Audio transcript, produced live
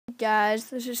guys?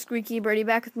 This is Squeaky Birdie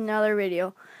back with another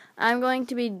video. I'm going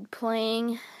to be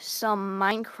playing some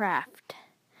Minecraft,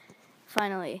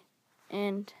 finally.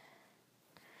 And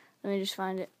let me just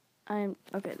find it.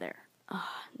 Okay, there.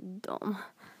 Dumb.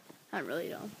 I'm really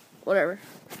dumb. Whatever.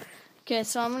 Okay,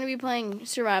 so I'm going to be playing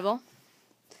survival.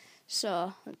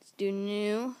 So, let's do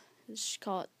new. Let's just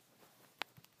call it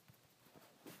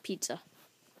pizza.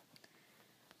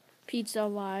 Pizza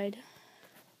wide.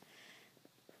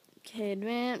 Okay,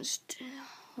 advanced.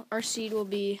 Our seed will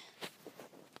be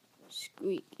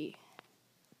Squeaky.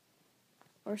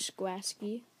 Or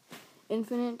Squasky.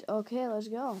 Infinite. Okay, let's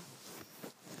go.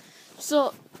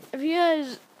 So, if you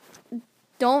guys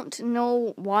don't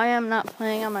know why I'm not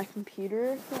playing on my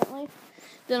computer currently,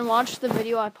 then watch the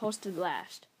video I posted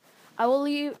last. I will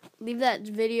leave that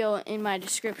video in my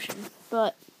description.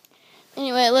 But,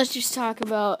 anyway, let's just talk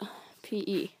about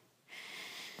PE.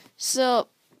 So,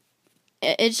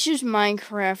 it's just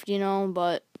Minecraft, you know,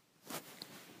 but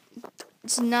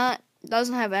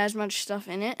doesn't have as much stuff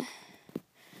in it.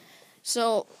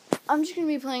 So, I'm just going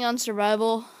to be playing on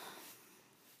survival,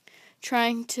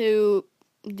 trying to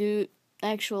do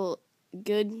actual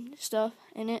good stuff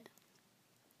in it.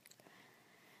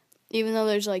 Even though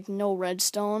there's, like, no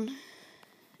redstone.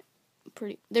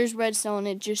 There's redstone,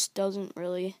 it just doesn't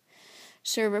really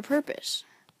serve a purpose.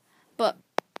 But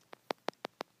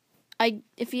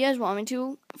if you guys want me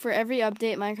to, for every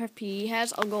update Minecraft PE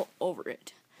has, I'll go over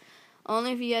it.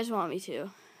 Only if you guys want me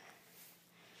to.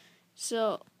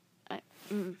 So,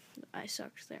 I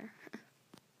sucked there.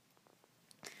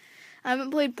 I haven't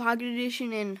played Pocket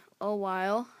Edition in a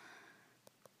while.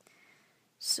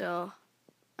 So,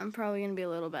 I'm probably going to be a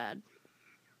little bad.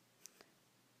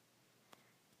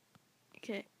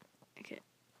 Okay.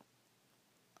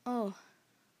 Oh.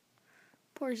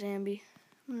 Poor Zambi.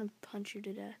 I'm going to punch you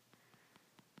to death.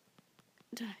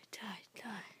 Die.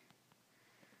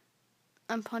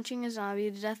 I'm punching a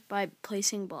zombie to death by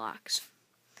placing blocks.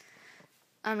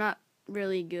 I'm not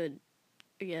really good,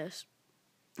 I guess.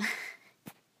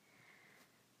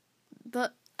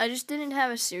 But I just didn't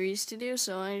have a series to do,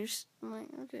 so I'm like,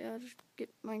 okay, I'll just get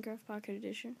Minecraft Pocket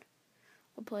Edition.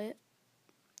 I'll play it.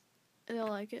 They'll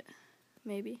like it.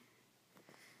 Maybe.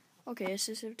 Okay,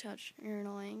 assistive touch. You're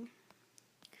annoying.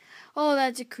 Oh,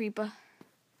 that's a creeper.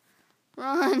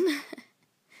 Run!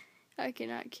 I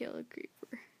cannot kill a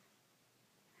creeper.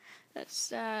 That's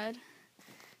sad.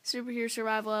 Superhero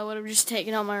survival, I would have just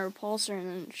taken out my repulsor and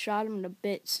then shot him to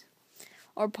bits.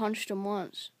 Or punched him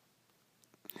once.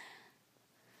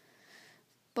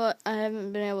 But I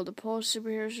haven't been able to post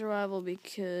superhero survival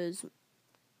because,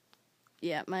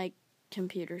 yeah, my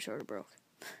computer sort of broke.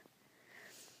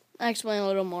 I explain a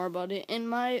little more about it in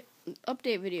my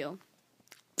update video.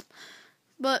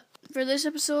 But for this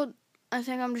episode, I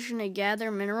think I'm just going to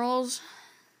gather materials,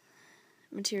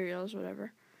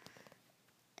 whatever.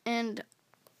 And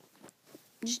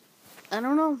just, I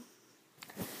don't know.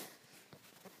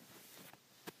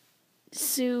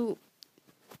 So,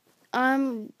 I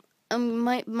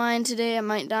might mine today, I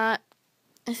might not.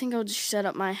 I think I'll just set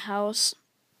up my house.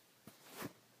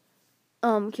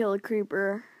 Kill a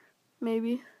creeper,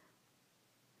 maybe.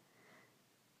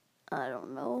 I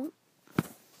don't know.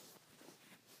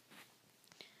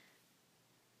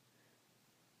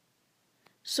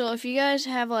 So if you guys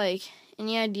have, like,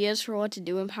 any ideas for what to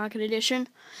do in Pocket Edition,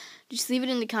 just leave it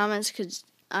in the comments, because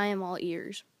I am all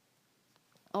ears.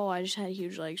 Oh, I just had a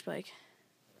huge leg spike.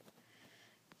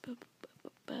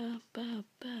 I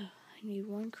need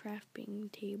one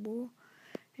crafting table.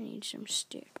 I need some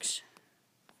sticks.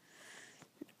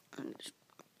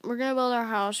 We're going to build our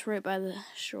house right by the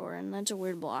shore, and that's a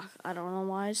weird block. I don't know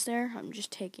why it's there. I'm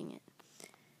just taking it.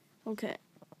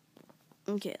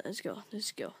 Okay, let's go.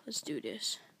 Let's do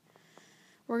this.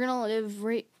 We're going to live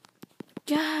right...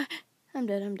 God, I'm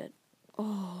dead.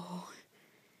 Oh.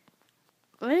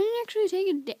 I didn't actually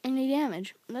take any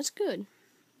damage. That's good.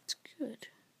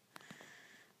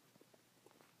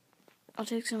 I'll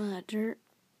take some of that dirt.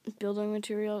 Building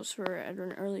materials for at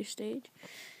an early stage.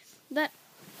 That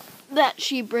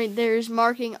sheep right there is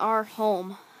marking our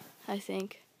home, I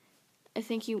think. I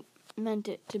think you meant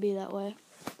it to be that way.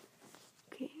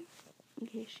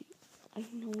 Okay, sheep. I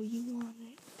know you want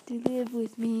to live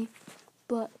with me,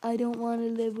 but I don't want to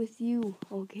live with you,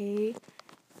 okay?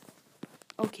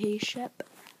 Okay, Shep.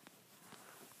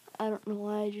 I don't know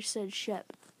why I just said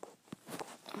Shep.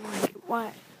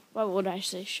 Why would I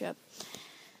say Shep?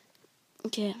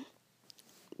 Okay.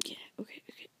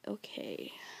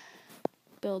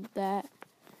 Build that.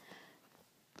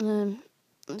 No,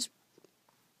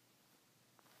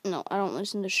 I don't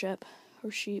listen to Shep or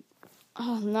sheep.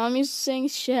 Oh, now I'm used to saying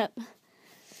Shep.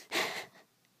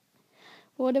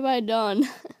 What have I done?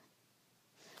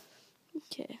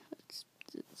 Okay, let's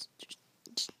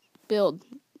just build.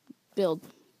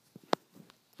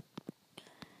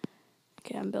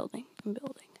 Okay, I'm building. I live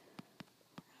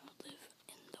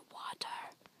in the water.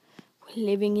 We're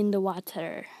living in the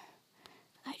water.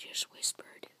 I just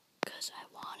whispered because I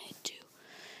wanted to.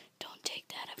 Don't take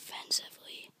that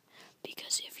offensively,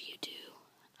 because if you do,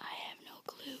 I have no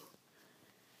clue.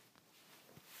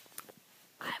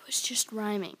 I was just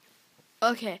rhyming.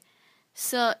 Okay,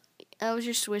 so I was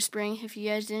just whispering. If you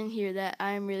guys didn't hear that,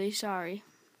 I am really sorry.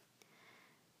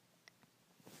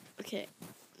 Okay,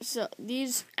 so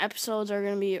these episodes are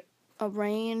going to be a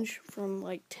range from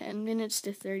like 10 minutes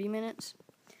to 30 minutes.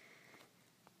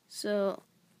 So,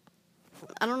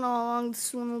 I don't know how long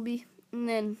this one will be. And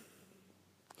then,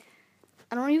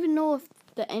 I don't even know if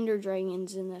the Ender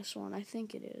Dragon's in this one. I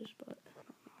think it is, but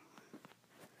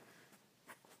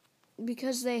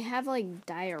because they have like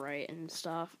diorite and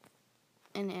stuff,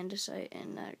 and andesite,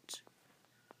 and that's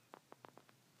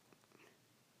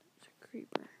a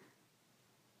creeper.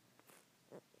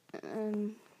 Okay, I'm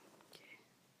gonna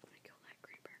kill that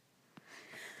creeper.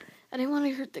 I didn't want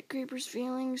to hurt the creeper's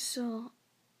feelings, so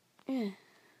yeah.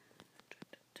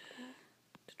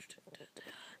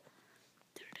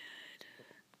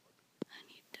 I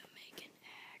need to make an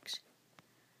axe.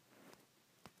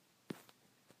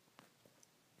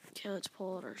 Okay, let's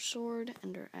pull out our sword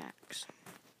and our axe.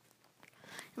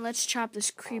 And let's chop this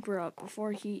creeper up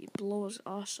before he blows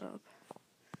us up.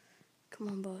 Come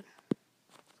on, bud.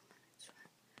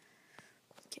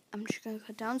 Okay, I'm just gonna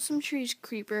cut down some trees,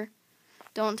 creeper.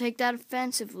 Don't take that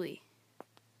offensively.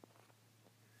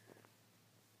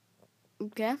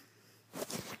 Okay?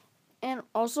 And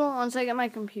also, once I get my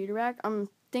computer back, I'm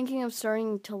thinking of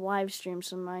starting to live stream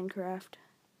some Minecraft.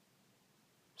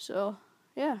 So,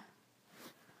 yeah.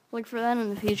 Look for that in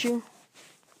the future.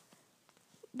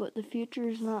 But the future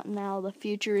is not now. The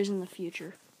future is in the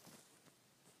future.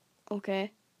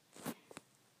 Okay?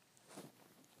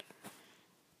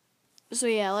 So,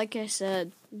 yeah, like I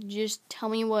said, just tell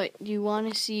me what you want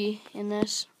to see in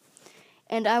this,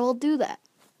 and I will do that.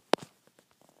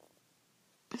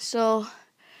 So,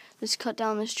 let's cut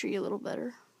down this tree a little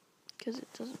better, because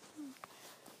it doesn't...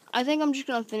 I think I'm just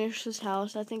going to finish this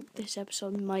house. I think this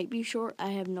episode might be short.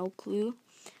 I have no clue.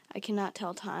 I cannot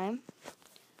tell time.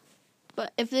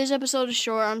 But if this episode is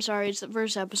short, I'm sorry. It's the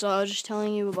first episode. I was just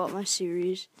telling you about my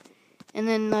series. And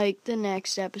then, like, the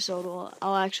next episode,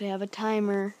 I'll actually have a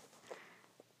timer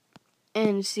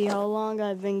and see how long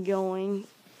I've been going.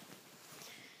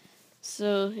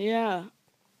 So, yeah.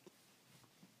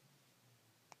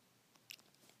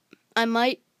 I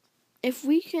might, if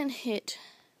we can hit...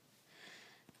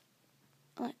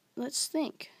 Let's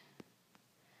think.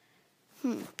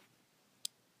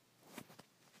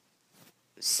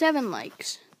 7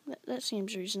 likes. That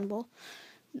seems reasonable.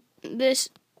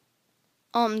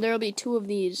 There'll be 2 of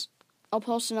these. I'll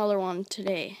post another one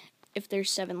today if there's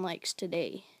 7 likes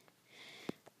today.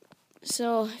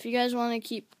 So if you guys want to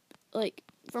keep, like,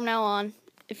 from now on,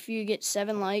 if you get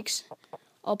 7 likes,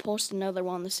 I'll post another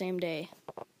one the same day.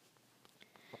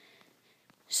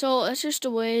 So that's just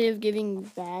a way of giving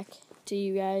back to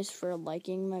you guys for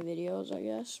liking my videos, I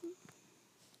guess.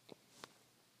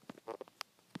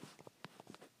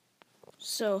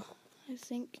 So, I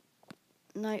think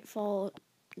nightfall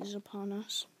is upon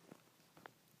us.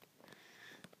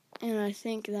 And I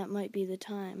think that might be the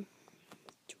time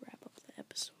to wrap up the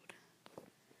episode.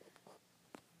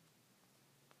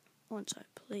 Once I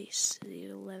place the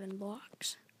 11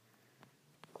 blocks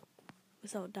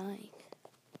without dying,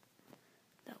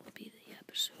 that will be the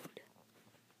episode.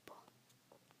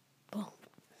 Boom.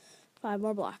 5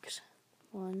 more blocks.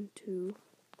 1, 2,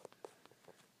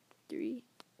 3,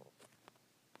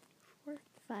 4,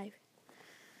 5.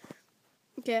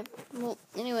 Okay, well,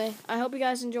 anyway, I hope you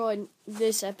guys enjoyed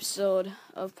this episode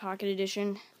of Pocket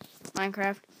Edition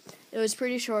Minecraft. It was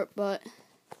pretty short, but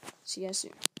see you guys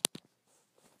soon.